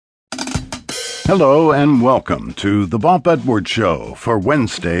Hello and welcome to the Bob Edwards Show for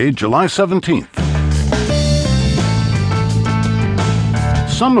Wednesday, July 17th.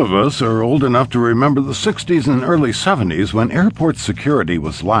 Some of us are old enough to remember the 60s and early 70s when airport security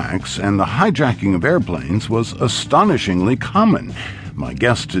was lax and the hijacking of airplanes was astonishingly common. My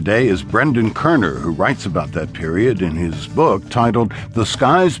guest today is Brendan Koerner, who writes about that period in his book titled The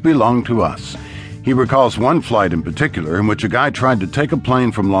Skies Belong to Us. He recalls one flight in particular in which a guy tried to take a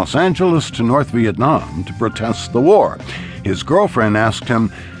plane from Los Angeles to North Vietnam to protest the war. His girlfriend asked him,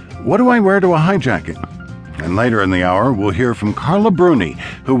 "What do I wear to a hijacking?" And later in the hour, we'll hear from Carla Bruni,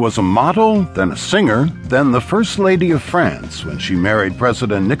 who was a model, then a singer, then the First Lady of France when she married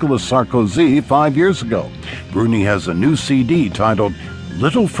President Nicolas Sarkozy 5 years ago. Bruni has a new CD titled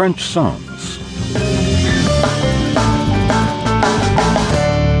Little French Songs.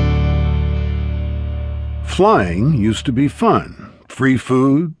 Flying used to be fun. Free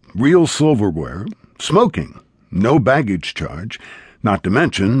food, real silverware, smoking, no baggage charge, not to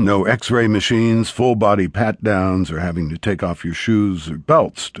mention no x-ray machines, full-body pat-downs, or having to take off your shoes or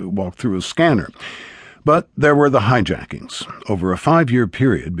belts to walk through a scanner. But there were the hijackings. Over a 5-year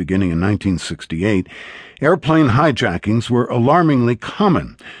period, beginning in 1968, airplane hijackings were alarmingly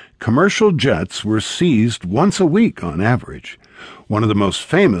common. Commercial jets were seized once a week on average. One of the most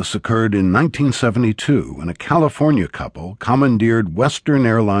famous occurred in 1972 when a California couple commandeered Western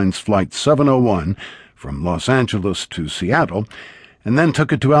Airlines Flight 701 from Los Angeles to Seattle and then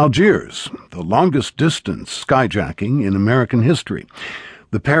took it to Algiers, the longest distance skyjacking in American history.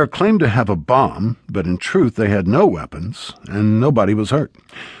 The pair claimed to have a bomb, but in truth they had no weapons and nobody was hurt.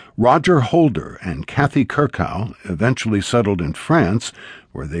 Roger Holder and Kathy Kirkhow eventually settled in France,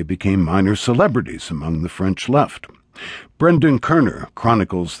 where they became minor celebrities among the French left. Brendan Koerner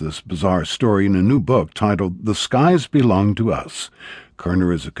chronicles this bizarre story in a new book titled The Skies Belong to Us.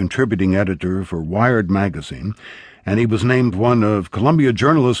 Koerner is a contributing editor for Wired magazine, and he was named one of Columbia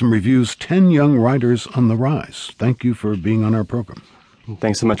Journalism Review's 10 Young Writers on the Rise. Thank you for being on our program.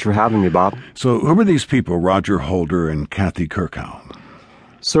 Thanks so much for having me, Bob. So who were these people, Roger Holder and Kathy Kirkhow?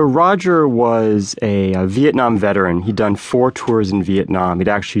 So Roger was a Vietnam veteran. He'd done 4 tours in Vietnam. He'd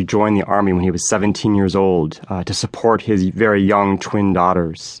actually joined the Army when he was 17 years old to support his very young twin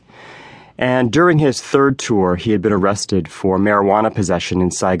daughters. And during his 3rd tour, he had been arrested for marijuana possession in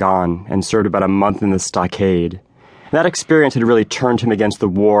Saigon and served about a month in the stockade. That experience had really turned him against the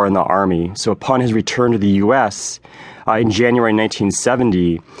war and the Army. So upon his return to the U.S. In January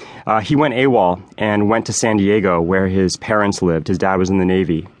 1970, he went AWOL and went to San Diego, where his parents lived. His dad was in the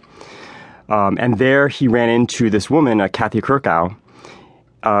Navy. And there he ran into this woman, Kathy Kirkhow,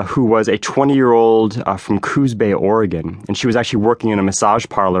 who was a 20-year-old from Coos Bay, Oregon. And she was actually working in a massage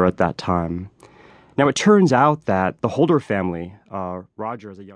parlor at that time. Now, it turns out that the Holder family, Roger as a young